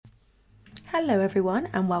Hello everyone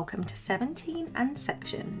and welcome to 17 and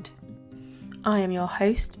Sectioned. I am your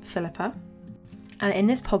host, Philippa, and in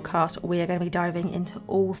this podcast we are going to be diving into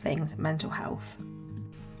all things mental health.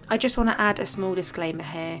 I just want to add a small disclaimer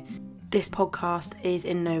here. This podcast is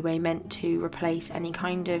in no way meant to replace any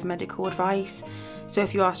kind of medical advice, so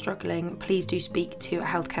if you are struggling, please do speak to a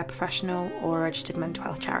healthcare professional or a registered mental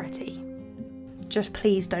health charity. Just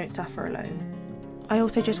please don't suffer alone. I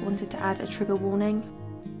also just wanted to add a trigger warning.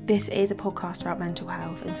 This is a podcast about mental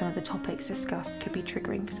health and some of the topics discussed could be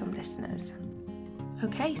triggering for some listeners.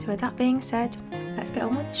 Okay, so with that being said, let's get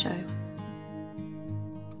on with the show.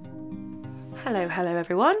 Hello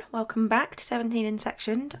everyone. Welcome back to 17 and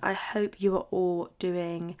Sectioned. I hope you are all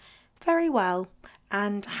doing very well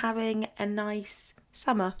and having a nice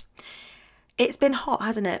summer. It's been hot,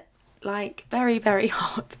 hasn't it? Like very, very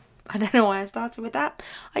hot. I don't know why I started with that.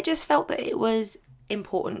 I just felt that it was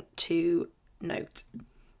important to note.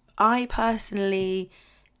 I personally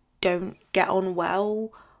don't get on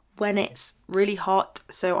well when it's really hot,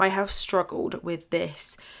 so I have struggled with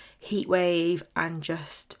this heat wave and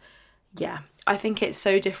I think it's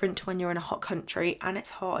so different to when you're in a hot country and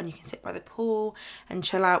it's hot and you can sit by the pool and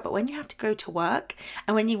chill out, but when you have to go to work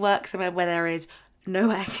and when you work somewhere where there is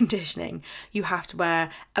no air conditioning, you have to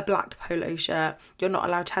wear a black polo shirt, you're not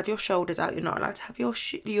allowed to have your shoulders out, you're not allowed to have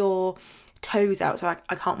your toes out, so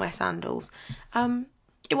I can't wear sandals.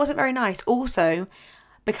 It wasn't very nice. Also,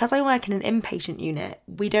 because I work in an inpatient unit,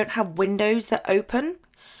 we don't have windows that open.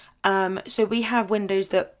 So we have windows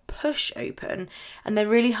that push open and they're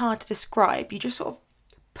really hard to describe. You just sort of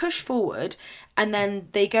push forward and then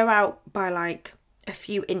they go out by like a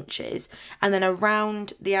few inches, and then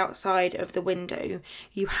around the outside of the window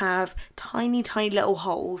you have tiny little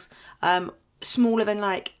holes, smaller than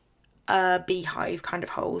like a beehive kind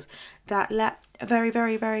of holes that let a very,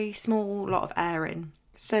 very, very small lot of air in.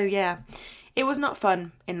 So yeah, it was not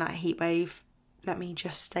fun in that heat wave, let me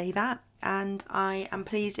just say that, and I am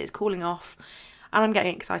pleased it's cooling off and I'm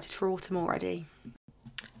getting excited for autumn already.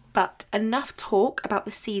 But enough talk about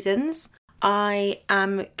the seasons. I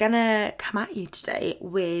am gonna come at you today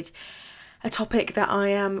with a topic that I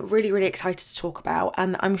am really, really excited to talk about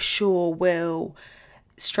and that I'm sure will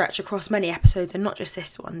stretch across many episodes and not just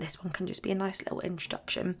this one. This one can just be a nice little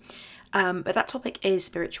introduction. But that topic is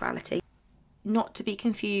spirituality. Not to be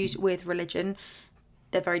confused with religion.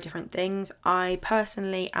 They're very different things. I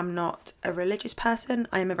personally am not a religious person.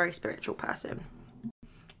 I am a very spiritual person.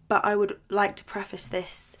 But I would like to preface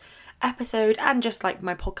this episode and just like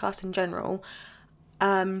my podcast in general.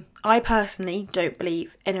 I personally don't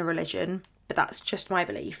believe in a religion, but that's just my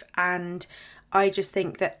belief. And I just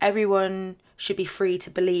think that everyone should be free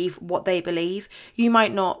to believe what they believe. You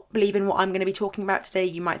might not believe in what I'm going to be talking about today.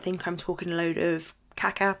 You might think I'm talking a load of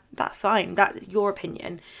caca. That's fine. That's your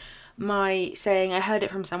opinion. My saying, I heard it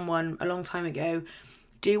from someone a long time ago,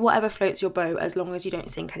 do whatever floats your boat as long as you don't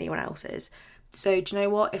sink anyone else's. So do you know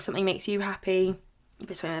what? If something makes you happy, if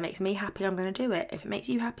it's something that makes me happy, I'm going to do it. If it makes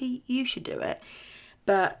you happy, you should do it.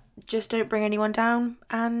 But just don't bring anyone down.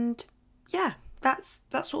 And yeah, that's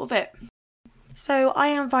sort of it. So I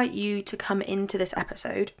invite you to come into this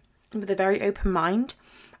episode with a very open mind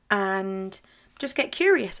and just get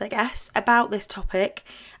curious, I guess, about this topic.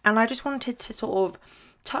 And I just wanted to sort of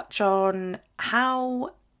touch on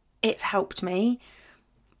how it's helped me,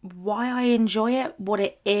 why I enjoy it, what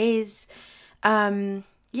it is. And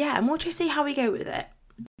we'll just see how we go with it.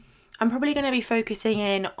 I'm probably going to be focusing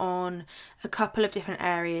in on a couple of different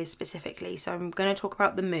areas specifically. So I'm going to talk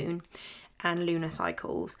about the moon and lunar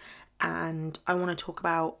cycles, and I want to talk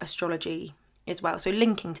about astrology as well. So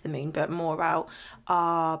linking to the moon, but more about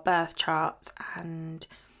our birth charts and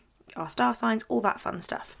our star signs, all that fun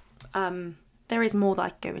stuff. There is more that I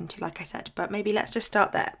could go into, like I said, but maybe let's just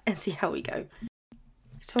start there and see how we go.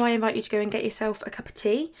 So I invite you to go and get yourself a cup of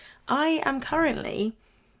tea. I am currently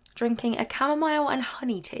drinking a chamomile and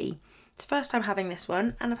honey tea. It's the first time having this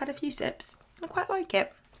one, and I've had a few sips. I quite like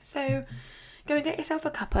it. So go and get yourself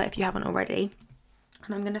a cuppa if you haven't already.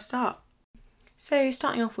 And I'm going to start. So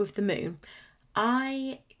starting off with the moon,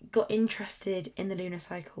 I got interested in the lunar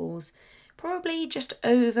cycles probably just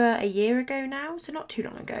over a year ago now, so not too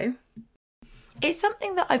long ago. It's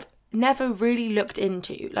something that I've never really looked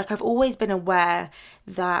into. Like, I've always been aware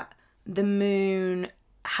that the moon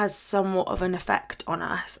has somewhat of an effect on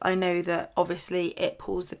us. I know that obviously it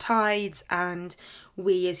pulls the tides and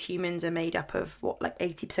we as humans are made up of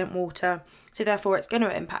 80% water, so therefore it's going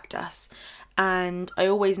to impact us. And I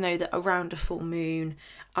always know that around a full moon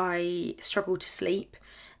I struggle to sleep,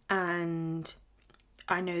 and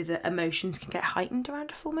I know that emotions can get heightened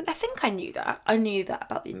around a full moon. I think I knew that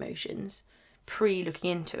about the emotions pre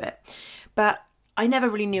looking into it. But I never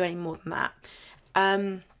really knew any more than that.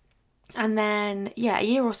 And then, a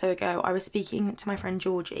year or so ago, I was speaking to my friend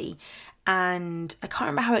Georgie, and I can't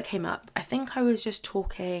remember how it came up. I think I was just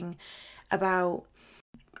talking about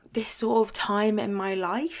this sort of time in my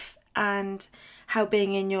life and how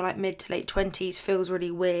being in your like mid to late 20s feels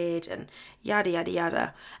really weird and yada yada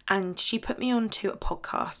yada. And she put me onto a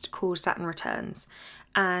podcast called Saturn Returns.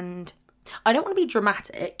 And I don't want to be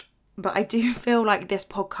dramatic, but I do feel like this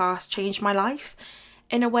podcast changed my life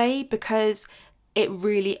in a way, because it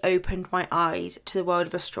really opened my eyes to the world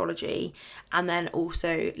of astrology, and then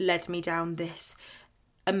also led me down this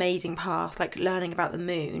amazing path, like learning about the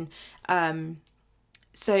moon.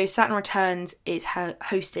 So Saturn Returns is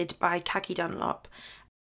hosted by Kagi Dunlop,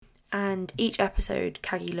 and each episode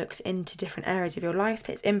Kagi looks into different areas of your life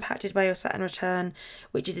that's impacted by your Saturn return,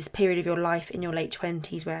 which is this period of your life in your late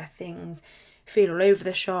 20s where things feel all over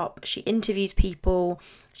the shop. She interviews people,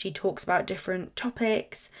 she talks about different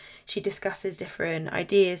topics, she discusses different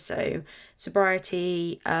ideas, so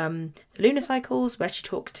sobriety, the lunar cycles, where she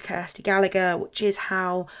talks to Kirsty Gallagher, which is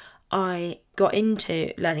how I got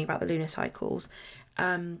into learning about the lunar cycles.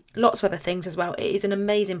 Lots of other things as well. It is an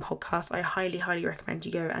amazing podcast. I highly recommend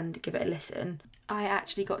you go and give it a listen. I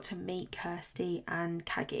actually got to meet Kirsty and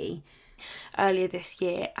Kagi earlier this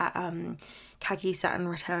year at Kagi Saturn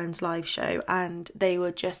Returns live show, and they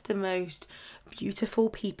were just the most beautiful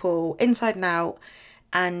people inside and out,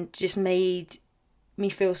 and just made me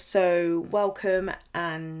feel so welcome.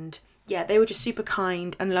 And yeah, they were just super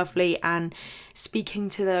kind and lovely, and speaking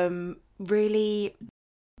to them really,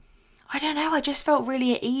 I don't know, I just felt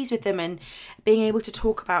really at ease with them and being able to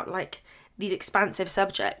talk about like these expansive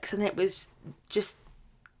subjects. And it was just,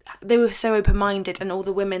 they were so open-minded, and all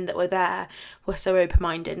the women that were there were so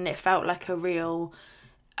open-minded, and it felt like a really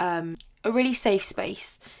safe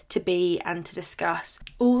space to be and to discuss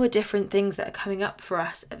all the different things that are coming up for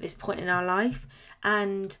us at this point in our life,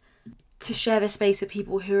 and to share the space with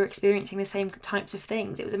people who are experiencing the same types of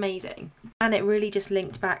things. It was amazing. And it really just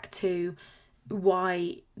linked back to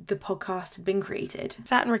why the podcast had been created.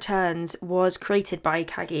 Saturn Returns was created by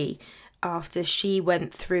Kagi after she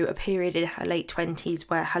went through a period in her late 20s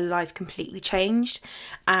where her life completely changed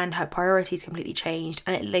and her priorities completely changed,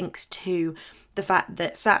 and it links to the fact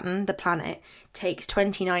that Saturn, the planet, takes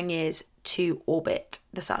 29 years to orbit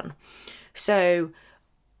the sun. So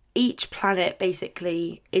each planet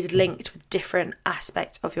basically is linked with different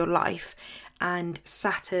aspects of your life, and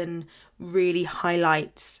Saturn really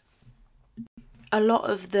highlights a lot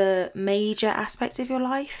of the major aspects of your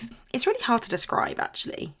life. It's really hard to describe,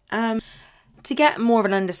 actually. To get more of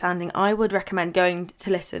an understanding, I would recommend going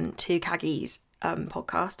to listen to Kagi's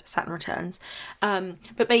podcast, Saturn Returns.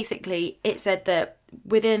 But basically, it said that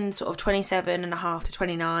within sort of 27 and a half to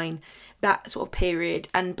 29, that sort of period,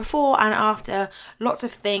 and before and after, lots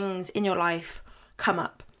of things in your life come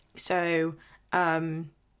up. So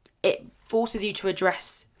it forces you to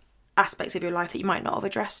address aspects of your life that you might not have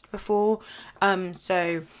addressed before.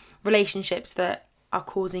 So relationships that are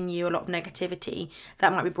causing you a lot of negativity,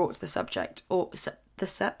 that might be brought to the subject, or to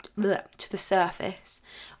the surface.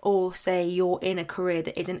 Or say you're in a career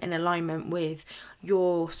that isn't in alignment with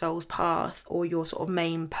your soul's path or your sort of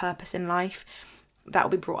main purpose in life, that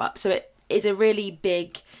will be brought up. So it is a really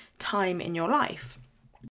big time in your life.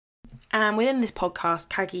 And within this podcast,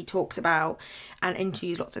 Kagi talks about and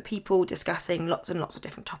interviews lots of people discussing lots and lots of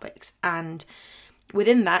different topics. And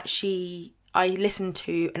within that, I listened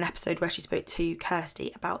to an episode where she spoke to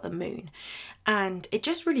Kirsty about the moon, and it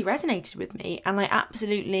just really resonated with me, and I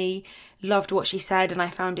absolutely loved what she said, and I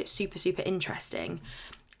found it super interesting.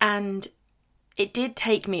 And it did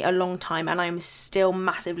take me a long time, and I'm still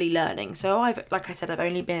massively learning. So I've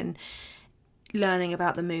only been learning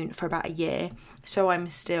about the moon for about a year, so I'm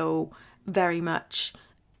still very much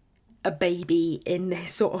a baby in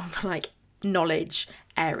this sort of like knowledge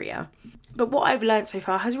area. But what I've learned so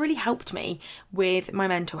far has really helped me with my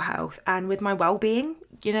mental health and with my well-being.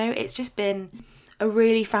 You know, it's just been a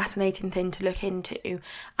really fascinating thing to look into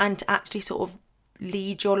and to actually sort of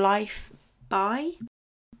lead your life by.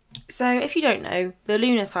 So if you don't know, the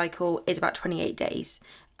lunar cycle is about 28 days,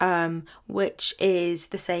 which is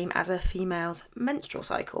the same as a female's menstrual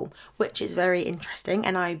cycle, which is very interesting,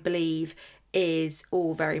 and I believe is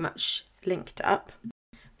all very much linked up.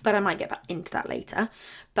 But I might get back into that later.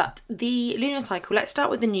 But the lunar cycle, let's start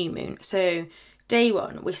with the new moon. So day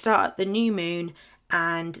one, we start at the new moon,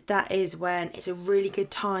 and that is when it's a really good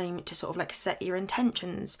time to sort of like set your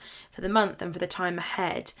intentions for the month and for the time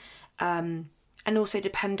ahead. And also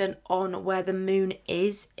dependent on where the moon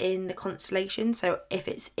is in the constellation. So if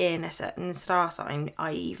it's in a certain star sign,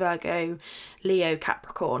 i.e. Virgo, Leo,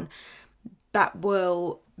 Capricorn, that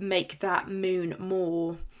will make that moon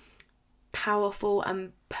more powerful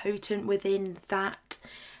and potent within that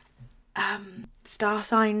star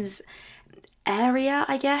signs area,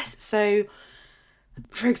 I guess. So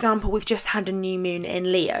for example, we've just had a new moon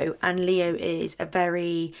in Leo, and Leo is a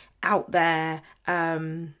very out there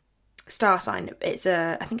star sign. I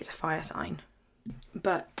think it's a fire sign,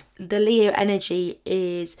 but the Leo energy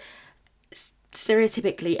is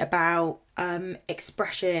stereotypically about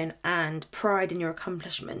expression and pride in your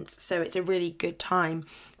accomplishments. So it's a really good time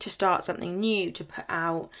to start something new, to put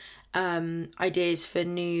out ideas for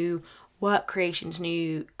new work creations,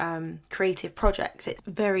 new creative projects. It's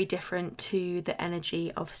very different to the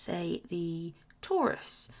energy of, say, the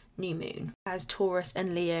Taurus new moon, as Taurus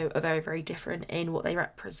and Leo are very, very different in what they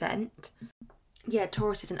represent. Yeah,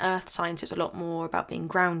 Taurus is an earth sign, so it's a lot more about being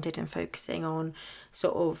grounded and focusing on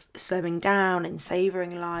sort of slowing down and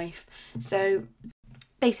savouring life. So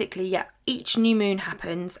basically, yeah, each new moon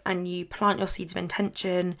happens and you plant your seeds of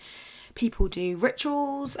intention. People do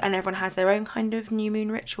rituals and everyone has their own kind of new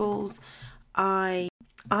moon rituals. I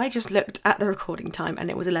just looked at the recording time and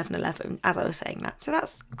it was 11:11 as I was saying that, so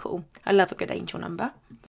that's cool. I love a good angel number.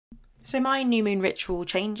 So my new moon ritual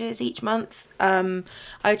changes each month.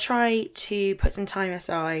 I try to put some time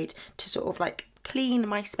aside to sort of like clean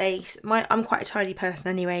my space. I'm quite a tidy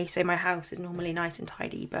person anyway, so my house is normally nice and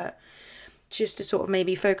tidy, but just to sort of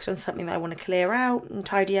maybe focus on something that I want to clear out and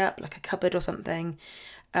tidy up, like a cupboard or something.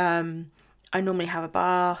 I normally have a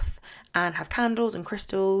bath and have candles and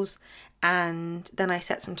crystals, and then I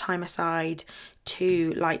set some time aside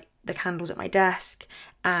to light the candles at my desk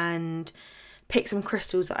and pick some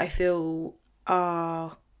crystals that I feel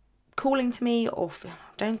are calling to me, or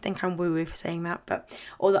don't think I'm woo-woo for saying that,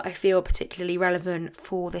 or that I feel particularly relevant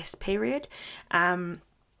for this period.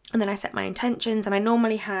 And then I set my intentions, and I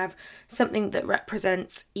normally have something that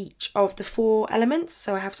represents each of the 4 elements.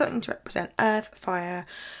 So I have something to represent earth, fire,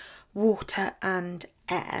 water and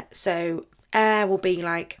air. So air will be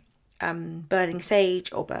like burning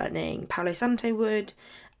sage or burning Palo Santo wood.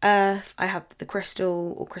 Earth, I have the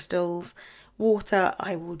crystal or crystals. Water,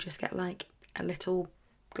 I will just get like a little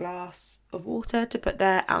glass of water to put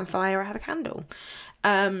there. And fire, I have a candle.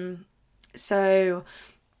 So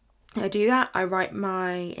I do that. I write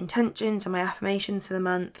my intentions and my affirmations for the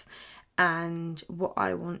month and what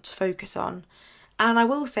I want to focus on. And I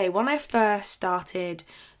will say, when I first started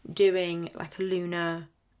doing like a lunar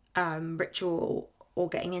ritual or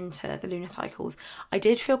getting into the lunar cycles, I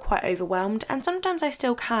did feel quite overwhelmed, and sometimes I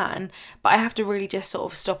still can, but I have to really just sort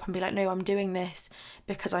of stop and be like, no, I'm doing this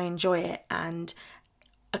because I enjoy it and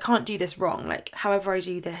I can't do this wrong. Like, however I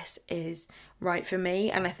do this is right for me.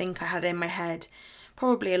 And I think I had in my head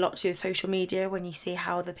probably a lot to do with social media. When you see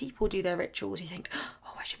how the people do their rituals, you think,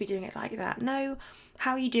 oh, I should be doing it like that. No,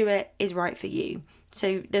 how you do it is right for you.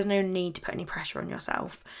 So there's no need to put any pressure on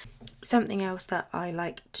yourself. Something else that I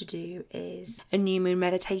like to do is a new moon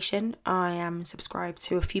meditation. I am subscribed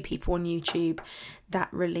to a few people on YouTube that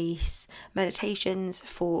release meditations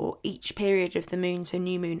for each period of the moon, so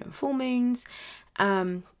new moon and full moons,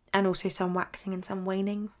 and also some waxing and some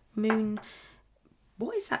waning moon.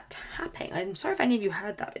 What is that tapping? I'm sorry if any of you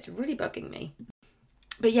heard that. It's really bugging me.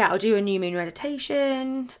 But yeah, I'll do a new moon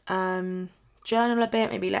meditation, journal a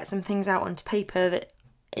bit, maybe let some things out onto paper that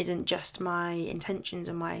isn't just my intentions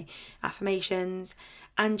and my affirmations,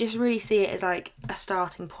 and just really see it as like a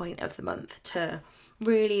starting point of the month to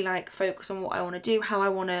really like focus on what I want to do, how I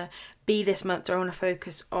want to be this month. Do I want to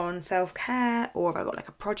focus on self-care, or have I got like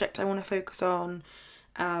a project I want to focus on?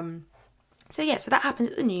 So that happens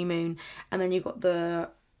at the new moon, and then you've got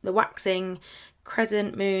the waxing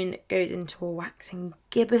crescent moon that goes into a waxing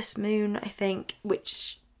gibbous moon, I think,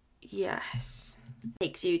 which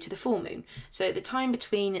takes you to the full moon. So the time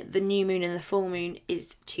between the new moon and the full moon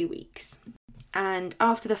is 2 weeks. And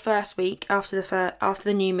after the first week, after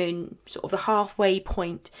the new moon, sort of the halfway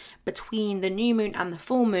point between the new moon and the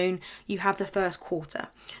full moon, you have the first quarter.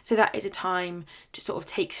 So that is a time to sort of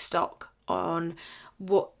take stock on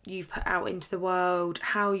what you've put out into the world,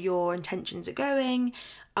 how your intentions are going.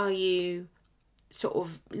 Are you sort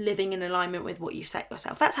of living in alignment with what you've set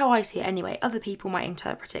yourself? That's how I see it anyway. Other people might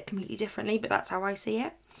interpret it completely differently, but that's how I see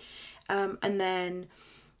it. And then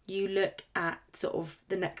you look at sort of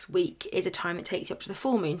the next week is a time that takes you up to the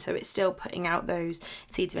full moon. So it's still putting out those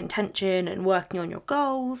seeds of intention and working on your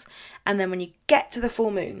goals. And then when you get to the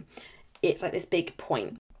full moon, it's like this big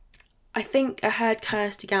point. I think I heard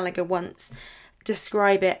Kirsty Gallagher once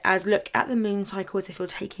describe it as, look at the moon cycle as if you're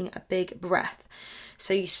taking a big breath.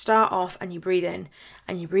 So you start off and you breathe in,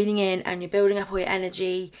 and you're breathing in and you're building up all your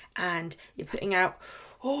energy and you're putting out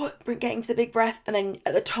getting to the big breath, and then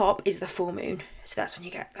at the top is the full moon. So that's when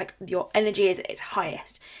you get like your energy is at its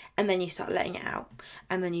highest, and then you start letting it out,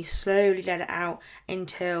 and then you slowly let it out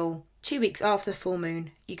until 2 weeks after the full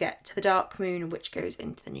moon you get to the dark moon, which goes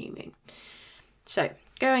into the new moon. So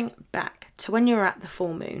going back to when you're at the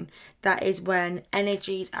full moon, that is when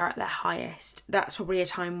energies are at their highest. That's probably a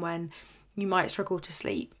time when you might struggle to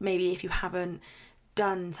sleep. Maybe if you haven't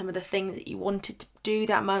done some of the things that you wanted to do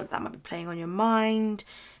that month, that might be playing on your mind.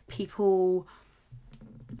 People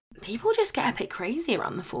just get a bit crazy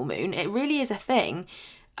around the full moon. It really is a thing.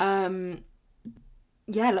 Like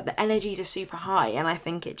the energies are super high, and I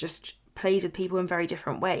think it just plays with people in very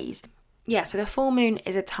different ways. Yeah, so the full moon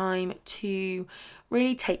is a time to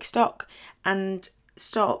really take stock and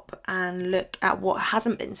stop and look at what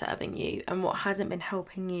hasn't been serving you and what hasn't been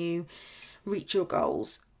helping you reach your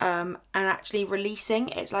goals, and actually releasing.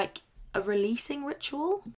 It's like a releasing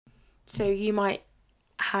ritual. So you might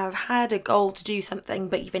have had a goal to do something,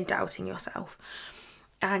 but you've been doubting yourself,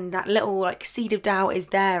 and that little like seed of doubt is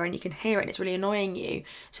there, and you can hear it, and it's really annoying you.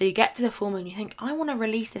 So you get to the full moon, you think, I want to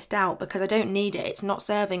release this doubt because I don't need it. It's not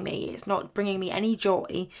serving me. It's not bringing me any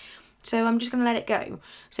joy. So I'm just going to let it go.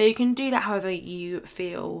 So you can do that however you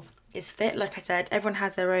feel is fit. Like I said, everyone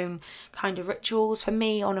has their own kind of rituals. For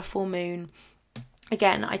me, on a full moon,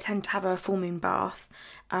 again, I tend to have a full moon bath.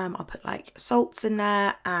 I'll put like salts in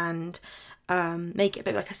there and make it a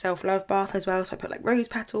bit like a self-love bath as well. So I put like rose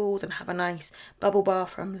petals and have a nice bubble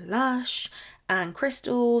bath from Lush and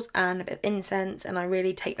crystals and a bit of incense, and I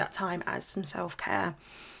really take that time as some self-care.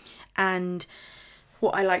 And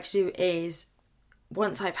what I like to do is,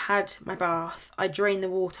 once I've had my bath, I drain the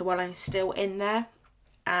water while I'm still in there,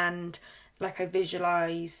 and like I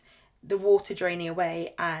visualise the water draining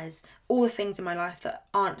away as all the things in my life that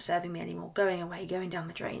aren't serving me anymore, going away, going down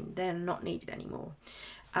the drain. They're not needed anymore.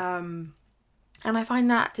 And I find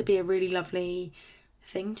that to be a really lovely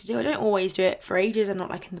thing to do. I don't always do it for ages. I'm not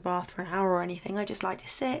like in the bath for an hour or anything. I just like to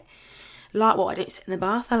sit. I don't sit in the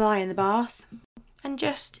bath. I lie in the bath and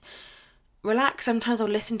just relax. Sometimes I'll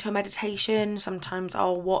listen to a meditation. Sometimes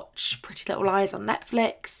I'll watch Pretty Little Lies on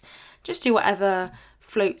Netflix. Just do whatever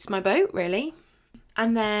floats my boat, really.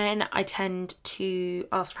 And then I tend to,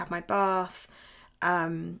 after I've had my bath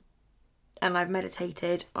and I've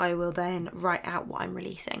meditated, I will then write out what I'm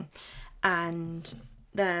releasing. And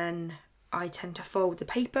then I tend to fold the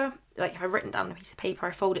paper. Like if I've written down a piece of paper,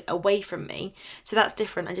 I fold it away from me. So that's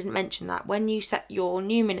different. I didn't mention that. When you set your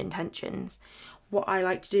new moon intentions, what I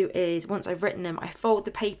like to do is, once I've written them, I fold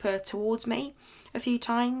the paper towards me a few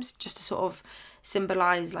times just to sort of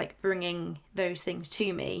symbolise like bringing those things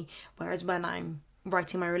to me. Whereas when I'm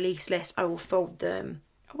writing my release list, I will fold them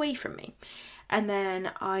away from me. And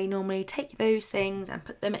then I normally take those things and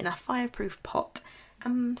put them in a fireproof pot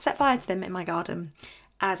and set fire to them in my garden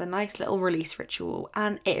as a nice little release ritual.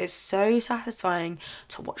 And it is so satisfying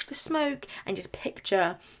to watch the smoke and just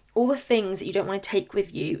picture all the things that you don't want to take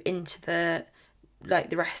with you into the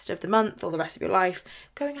rest of the month or the rest of your life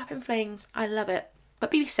going up in flames. I love it. But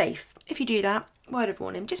be safe. If you do that, word of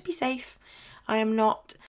warning, just be safe. I am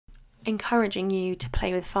not encouraging you to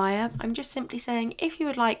play with fire. I'm just simply saying, if you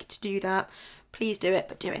would like to do that, please do it,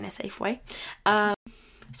 but do it in a safe way.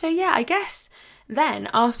 So yeah, I guess then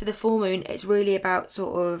after the full moon, it's really about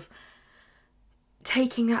sort of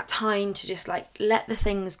taking that time to just like let the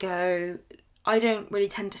things go. I don't really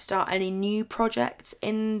tend to start any new projects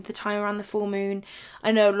in the time around the full moon.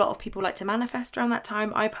 I know a lot of people like to manifest around that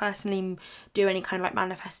time. I personally do any kind of like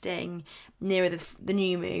manifesting nearer the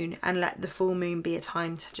new moon, and let the full moon be a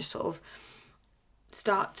time to just sort of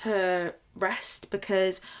start to rest,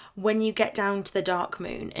 because when you get down to the dark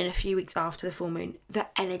moon in a few weeks after the full moon, the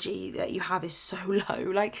energy that you have is so low.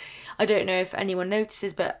 Like, I don't know if anyone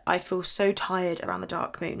notices, but I feel so tired around the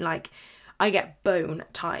dark moon. Like, I get bone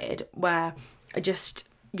tired, where I just,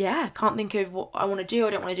 can't think of what I want to do. I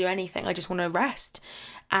don't want to do anything. I just want to rest.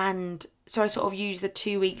 And so I sort of use the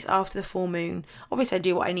 2 weeks after the full moon. Obviously, I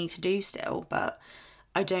do what I need to do still, but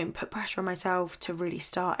I don't put pressure on myself to really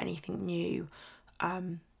start anything new.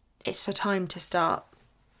 It's a time to start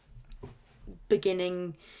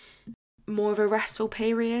beginning more of a restful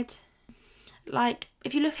period. Like,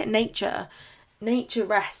 if you look at nature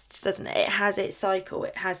rests, doesn't it? It has its cycle.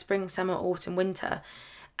 It has spring, summer, autumn, winter.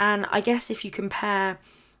 And I guess if you compare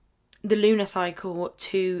the lunar cycle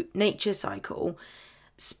to nature's cycle,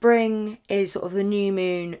 spring is sort of the new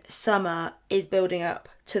moon, summer is building up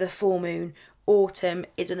to the full moon, autumn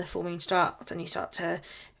is when the full moon starts and you start to,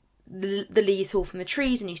 the leaves fall from the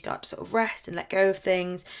trees and you start to sort of rest and let go of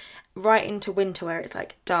things, right into winter where it's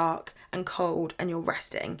like dark and cold and you're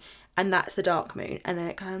resting, and that's the dark moon, and then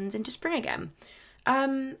it comes into spring again.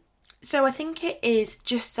 So I think it is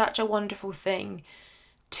just such a wonderful thing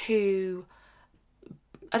to,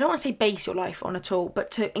 I don't want to say base your life on at all, but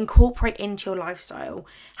to incorporate into your lifestyle,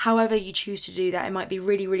 however you choose to do that. It might be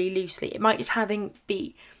really, really loosely. It might just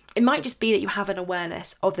be that you have an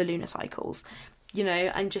awareness of the lunar cycles,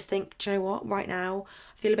 and just think, do you know what, right now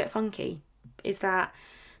I feel a bit funky. Is that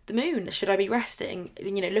the moon? Should I be resting?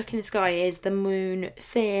 Look in the sky, is the moon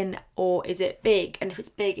thin or is it big? And if it's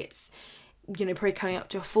big, it's, probably coming up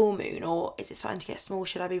to a full moon, or is it starting to get small?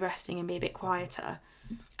 Should I be resting and be a bit quieter?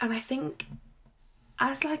 And I think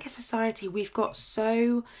as like a society, we've got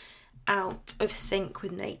so out of sync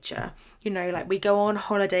with nature. Like we go on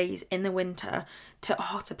holidays in the winter to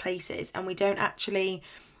hotter places and we don't actually,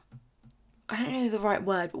 I don't know the right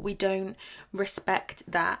word, but we don't respect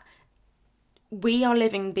that we are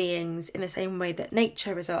living beings in the same way that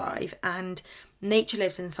nature is alive, and nature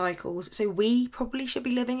lives in cycles, so we probably should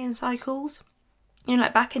be living in cycles.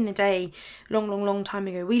 Like back in the day, long time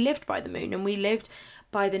ago, we lived by the moon and we lived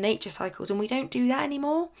by the nature cycles, and we don't do that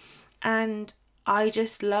anymore. And I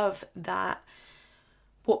just love that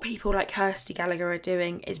what people like Kirsty Gallagher are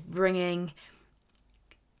doing is bringing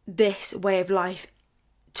this way of life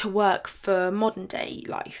to work for modern day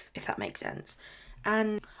life, if that makes sense.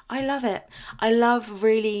 And I love it. I love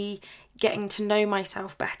really getting to know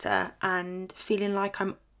myself better and feeling like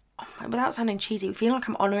I'm, without sounding cheesy, feeling like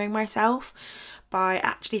I'm honouring myself by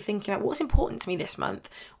actually thinking about what's important to me this month,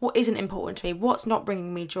 what isn't important to me, what's not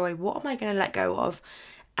bringing me joy, what am I going to let go of.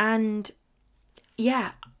 And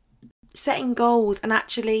yeah, setting goals. And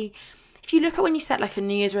actually, if you look at when you set like a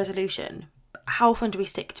New Year's resolution, how often do we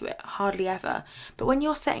stick to it? Hardly ever. But when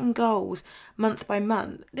you're setting goals month by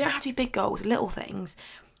month, they don't have to be big goals, little things.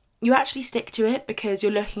 You actually stick to it because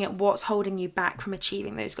you're looking at what's holding you back from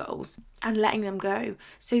achieving those goals and letting them go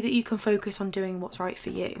so that you can focus on doing what's right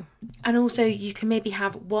for you. And also you can maybe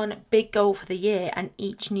have one big goal for the year, and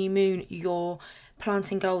each new moon you're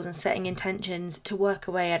planting goals and setting intentions to work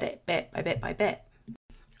away at it bit by bit by bit.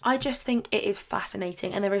 I just think it is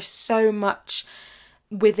fascinating, and there is so much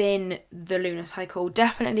within the lunar cycle.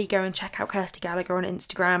 Definitely go and check out Kirsty Gallagher on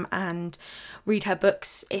Instagram and read her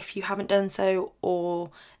books if you haven't done so,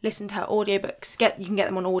 or listen to her audiobooks. You can get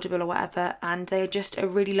them on Audible or whatever, and they're just a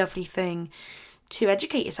really lovely thing to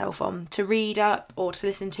educate yourself on, to read up or to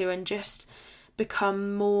listen to, and just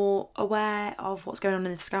become more aware of what's going on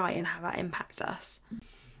in the sky and how that impacts us.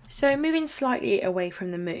 So moving slightly away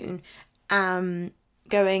from the moon,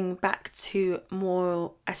 going back to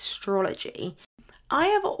more astrology, I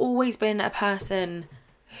have always been a person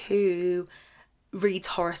who reads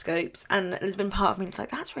horoscopes, and there's been part of me that's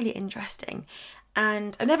like, that's really interesting.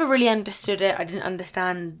 And I never really understood it. I didn't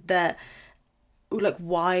understand that, like,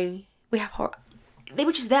 why we have they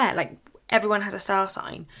were just there, like everyone has a star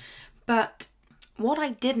sign. But what I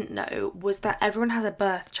didn't know was that everyone has a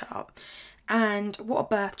birth chart. And what a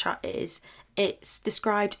birth chart is, it's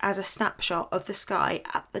described as a snapshot of the sky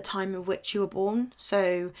at the time of which you were born.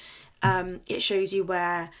 So it shows you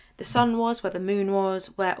where the sun was, where the moon was,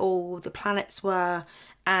 where all the planets were,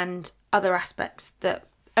 and other aspects that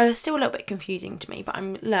are still a little bit confusing to me, but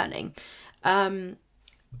I'm learning.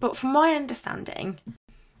 But from my understanding,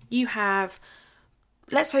 you have,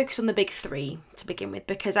 let's focus on the big three to begin with,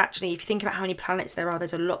 because actually if you think about how many planets there are,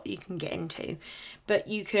 there's a lot that you can get into. But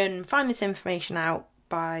you can find this information out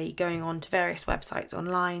by going on to various websites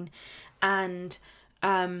online and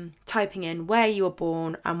typing in where you were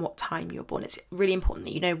born and what time you were born. It's really important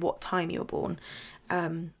that you know what time you were born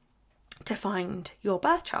to find your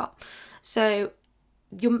birth chart. So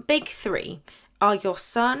your big three are your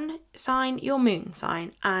sun sign, your moon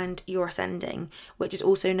sign, and your ascending, which is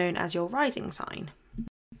also known as your rising sign.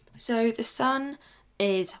 So the sun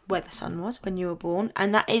is where the sun was when you were born,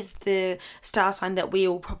 and that is the star sign that we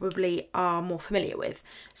all probably are more familiar with.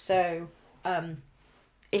 So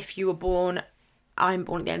if you were born, I'm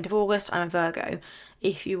born at the end of August, I'm a Virgo.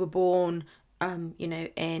 If you were born,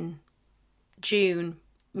 in June,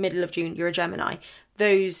 middle of June, you're a Gemini.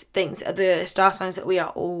 Those things are the star signs that we are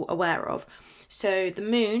all aware of. So the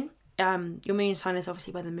moon, your moon sign is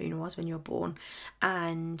obviously where the moon was when you were born,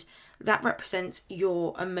 and that represents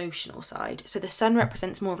your emotional side. So the sun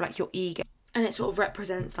represents more of like your ego, and it sort of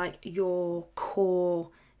represents like your core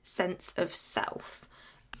sense of self.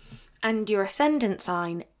 And your ascendant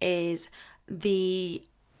sign is the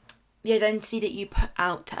identity that you put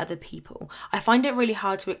out to other people. I find it really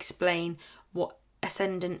hard to explain what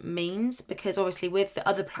ascendant means, because obviously with the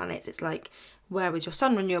other planets it's like, where was your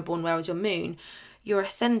sun when you were born, where was your moon? Your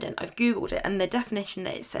ascendant, I've googled it, and the definition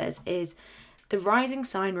that it says is the rising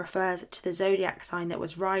sign refers to the zodiac sign that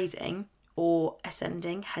was rising or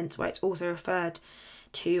ascending, hence why it's also referred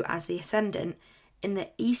to as the ascendant, in the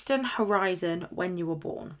eastern horizon when you were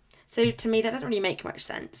born. So to me, that doesn't really make much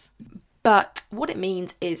sense. But what it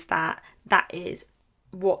means is that is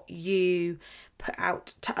what you put out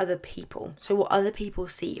to other people. So what other people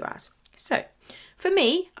see you as. So for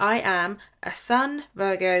me, I am a Sun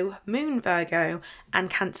Virgo, Moon Virgo, and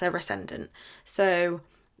Cancer ascendant. So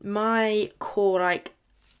my core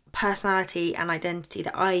personality and identity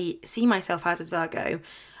that I see myself as Virgo,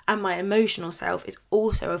 and my emotional self is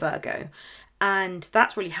also a Virgo. And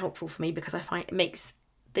that's really helpful for me because I find it makes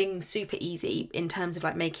things super easy in terms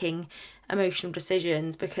of making emotional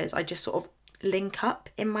decisions, because I just sort of link up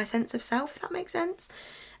in my sense of self, if that makes sense.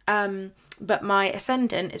 But my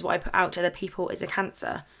ascendant is what I put out to other people is a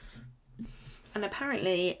Cancer. And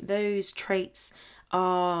apparently those traits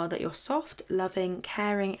are that you're soft, loving,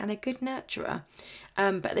 caring, and a good nurturer.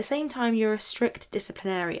 But at the same time, you're a strict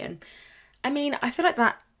disciplinarian. I mean, I feel like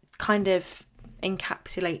that kind of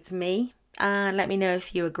encapsulates me. And let me know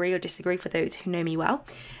if you agree or disagree for those who know me well.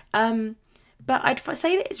 But I'd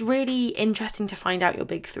say that it's really interesting to find out your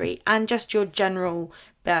big three and just your general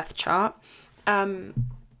birth chart. I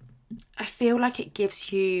feel like it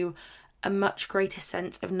gives you a much greater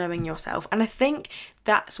sense of knowing yourself. And I think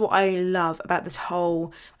that's what I love about this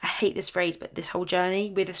whole, I hate this phrase, but this whole journey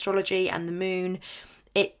with astrology and the moon.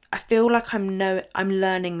 I feel like I'm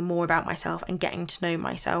learning more about myself and getting to know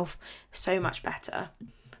myself so much better.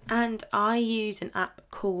 And I use an app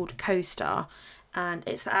called CoStar, and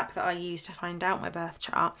it's the app that I use to find out my birth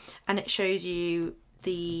chart, and it shows you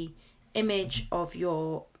the image of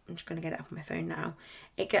your, I'm just going to get it up on my phone now.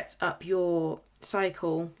 It gets up your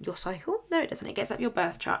cycle? No, it doesn't. It gets up your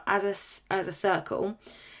birth chart as a circle,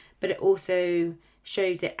 but it also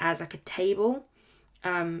shows it as a table.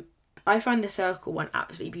 I find the circle one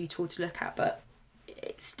absolutely beautiful to look at, but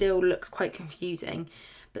it still looks quite confusing.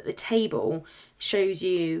 But the table shows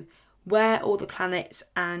you where all the planets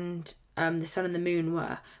and the sun and the moon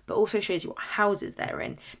were, but also shows you what houses they're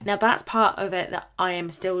in. Now that's part of it that I am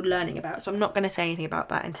still learning about, so I'm not going to say anything about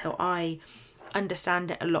that until I understand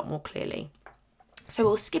it a lot more clearly. So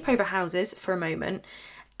we'll skip over houses for a moment.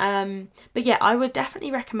 But yeah, I would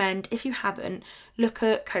definitely recommend, if you haven't, look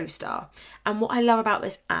at CoStar. And what I love about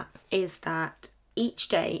this app is that each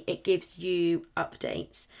day it gives you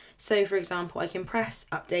updates. So for example, I can press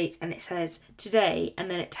updates and it says today,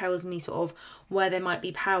 and then it tells me sort of where there might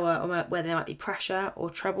be power or where there might be pressure or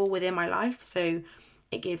trouble within my life. So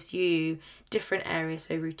it gives you different areas,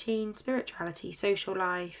 so routine, spirituality, social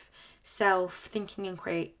life, self, thinking and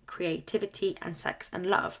creativity, and sex and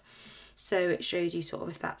love. So it shows you sort of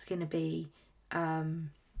if that's going to be a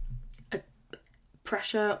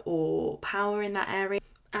pressure or power in that area.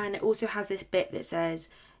 And it also has this bit that says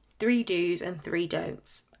 3 do's and 3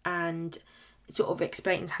 don'ts, and it sort of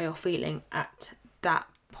explains how you're feeling at that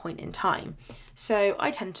point in time. So I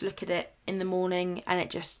tend to look at it in the morning, and it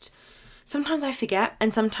just, sometimes I forget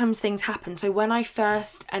and sometimes things happen. So when I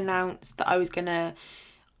first announced that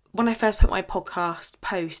when I first put my podcast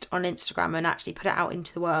post on Instagram and actually put it out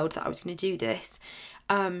into the world that I was going to do this,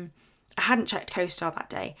 I hadn't checked CoStar that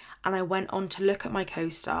day, and I went on to look at my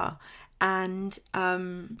CoStar, and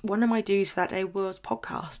one of my do's for that day was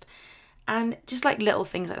podcast. And just little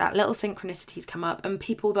things like that, little synchronicities come up, and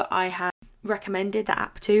people that I had recommended the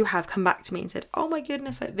app to have come back to me and said, oh my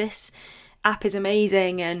goodness, this app is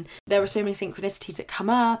amazing, and there are so many synchronicities that come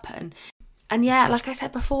up, and yeah, like I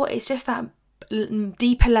said before, it's just that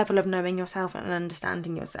deeper level of knowing yourself and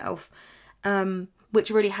understanding yourself,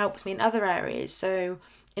 which really helps me in other areas. So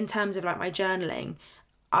in terms of my journaling,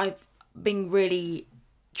 I've been really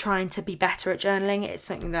trying to be better at journaling. It's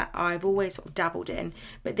something that I've always sort of dabbled in,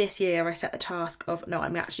 but this year I set the task of, no,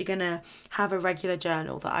 I'm actually going to have a regular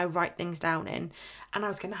journal that I write things down in, and I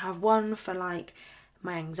was going to have one for my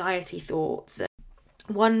anxiety thoughts,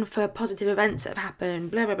 one for positive events that have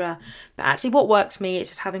happened, blah blah blah. But actually what works for me is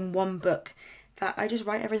just having one book that I just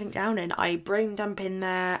write everything down in. I brain dump in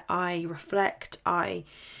there, I reflect, I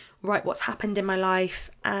write what's happened in my life,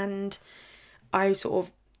 and I sort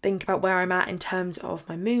of think about where I'm at in terms of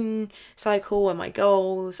my moon cycle and my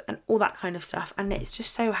goals and all that kind of stuff. And it's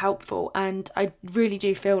just so helpful, and I really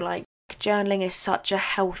do feel like journaling is such a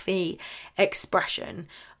healthy expression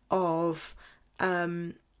of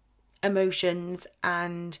emotions.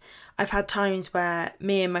 And I've had times where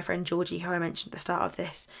me and my friend Georgie, who I mentioned at the start of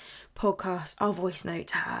this podcast, I'll voice note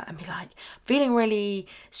to her and be like, feeling really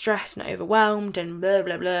stressed and overwhelmed and blah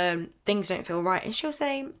blah blah, and things don't feel right, and she'll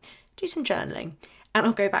say, do some journaling. And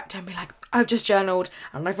I'll go back to her and be like, I've just journaled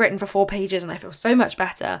and I've written for 4 pages and I feel so much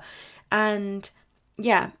better. And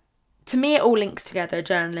yeah, to me, it all links together,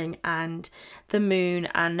 journaling and the moon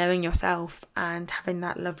and knowing yourself and having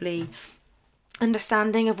that lovely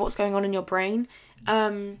understanding of what's going on in your brain,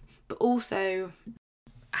 but also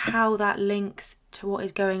how that links to what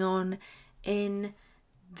is going on in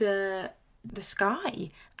the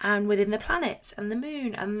sky and within the planets and the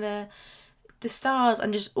moon and the stars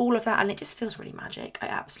and just all of that, and it just feels really magic. I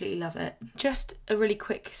absolutely love it. Just a really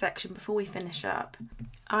quick section before we finish up.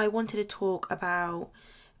 I wanted to talk about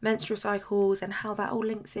menstrual cycles and how that all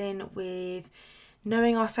links in with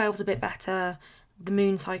knowing ourselves a bit better, the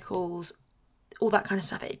moon cycles, all that kind of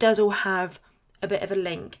stuff. It does all have a bit of a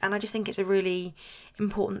link, and I just think it's a really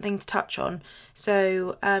important thing to touch on.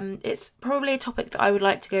 So it's probably a topic that I would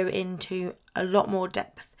like to go into a lot more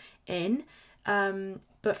depth in,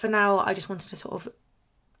 but for now I just wanted to sort of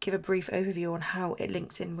give a brief overview on how it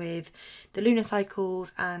links in with the lunar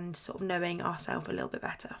cycles and sort of knowing ourselves a little bit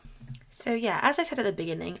better. So yeah, as I said at the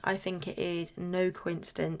beginning, I think it is no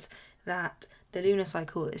coincidence that the lunar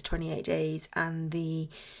cycle is 28 days and the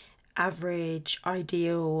average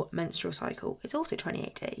ideal menstrual cycle is also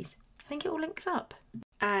 28 days. I think it all links up.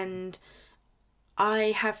 And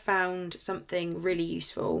I have found something really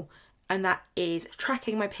useful, and that is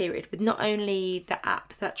tracking my period with not only the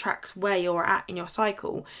app that tracks where you're at in your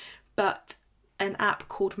cycle, but an app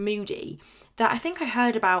called Moody that I think I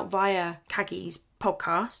heard about via Caggie's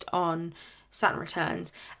podcast on Saturn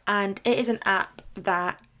Returns, and it is an app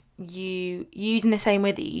that you use in the same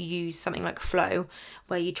way that you use something like Flow,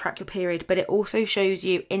 where you track your period, but it also shows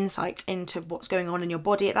you insights into what's going on in your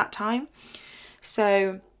body at that time.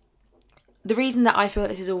 So the reason that I feel that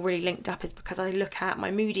this is all really linked up is because I look at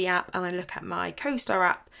my Moody app and I look at my CoStar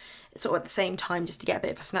app sort of at the same time, just to get a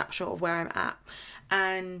bit of a snapshot of where I'm at.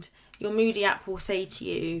 And your Moody app will say to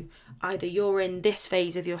you either you're in this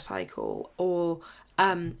phase of your cycle, or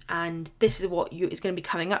and this is what is going to be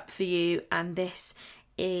coming up for you, and this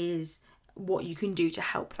is what you can do to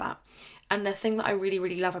help that. And the thing that I really,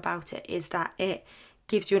 really love about it is that it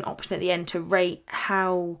gives you an option at the end to rate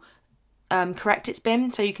how correct it's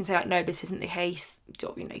been. So you can say like, no, this isn't the case,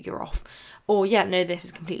 you're off, or yeah, no, this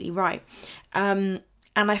is completely right. And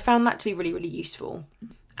I found that to be really, really useful.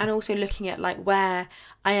 And also looking at like where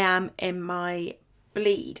I am in my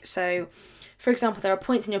bleed. So for example, there are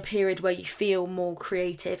points in your period where you feel more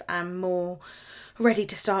creative and more ready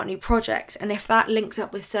to start new projects, and if that links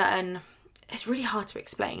up with it's really hard to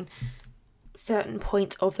explain, certain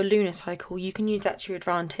points of the lunar cycle, you can use that to your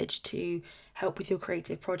advantage to help with your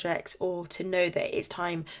creative projects, or to know that it's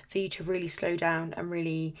time for you to really slow down and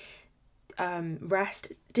really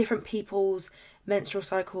rest. Different people's menstrual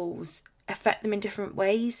cycles affect them in different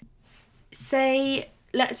ways.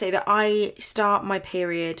 Let's say that I start my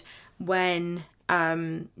period when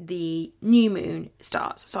the new moon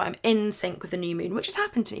starts, so I'm in sync with the new moon, which has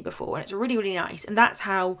happened to me before, and it's really, really nice. And that's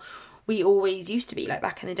how we always used to be. Like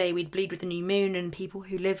back in the day, we'd bleed with the new moon, and people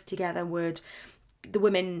who lived together the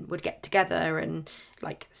women would get together and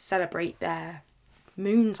like celebrate their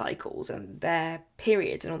moon cycles and their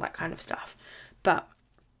periods and all that kind of stuff. But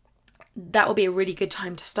that would be a really good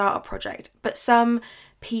time to start a project. But some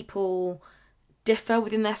people differ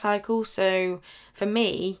within their cycle. So for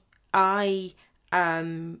me, I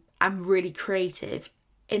am really creative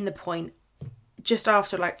in the point just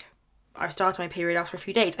after like I've started my period. After a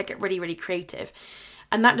few days, I get really, really creative,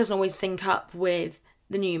 and that doesn't always sync up with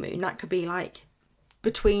the new moon. That could be like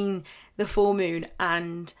between the full moon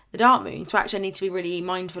and the dark moon. So actually I need to be really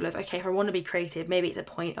mindful of, okay, if I want to be creative, maybe it's a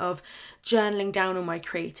point of journaling down all my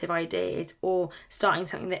creative ideas, or starting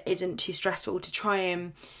something that isn't too stressful, to try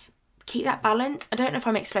and keep that balance. I don't know if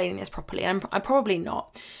I'm explaining this properly. I'm probably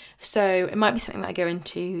not. So it might be something that I go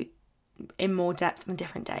into in more depth on a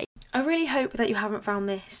different day. I really hope that you haven't found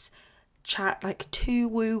this chat like too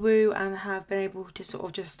woo-woo and have been able to sort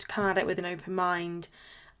of just come at it with an open mind.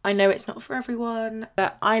 I know it's not for everyone,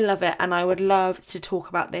 but I love it, and I would love to talk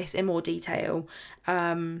about this in more detail.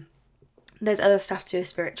 There's other stuff to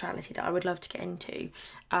spirituality that I would love to get into,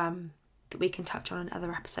 that we can touch on in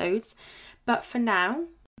other episodes. But for now,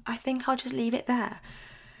 I think I'll just leave it there.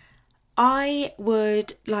 I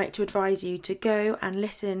would like to advise you to go and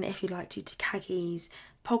listen, if you'd like to Caggie's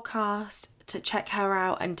podcast, to check her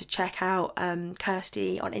out, and to check out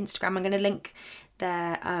Kirsty on Instagram. I'm going to link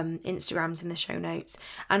their Instagrams in the show notes,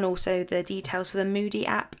 and also the details for the Moody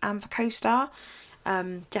app and for CoStar.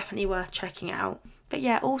 Definitely worth checking out. But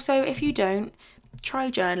yeah, also if you don't,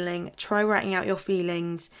 try journaling, try writing out your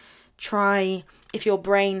feelings, try, if your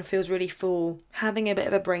brain feels really full, having a bit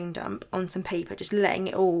of a brain dump on some paper, just letting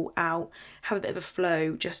it all out, have a bit of a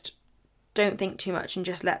flow, just don't think too much and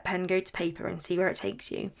just let pen go to paper and see where it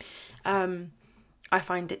takes you. I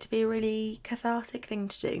find it to be a really cathartic thing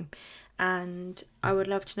to do, and I would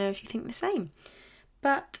love to know if you think the same.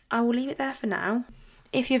 But I will leave it there for now.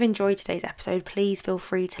 If you've enjoyed today's episode, please feel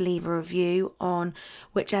free to leave a review on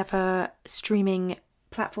whichever streaming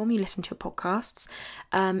platform you listen to your podcasts.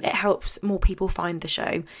 It helps more people find the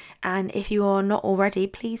show. And if you are not already,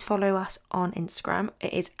 please follow us on Instagram.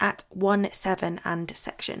 It is at 17and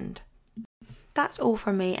sectioned. That's all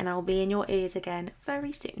from me, and I'll be in your ears again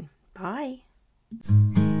very soon. Bye.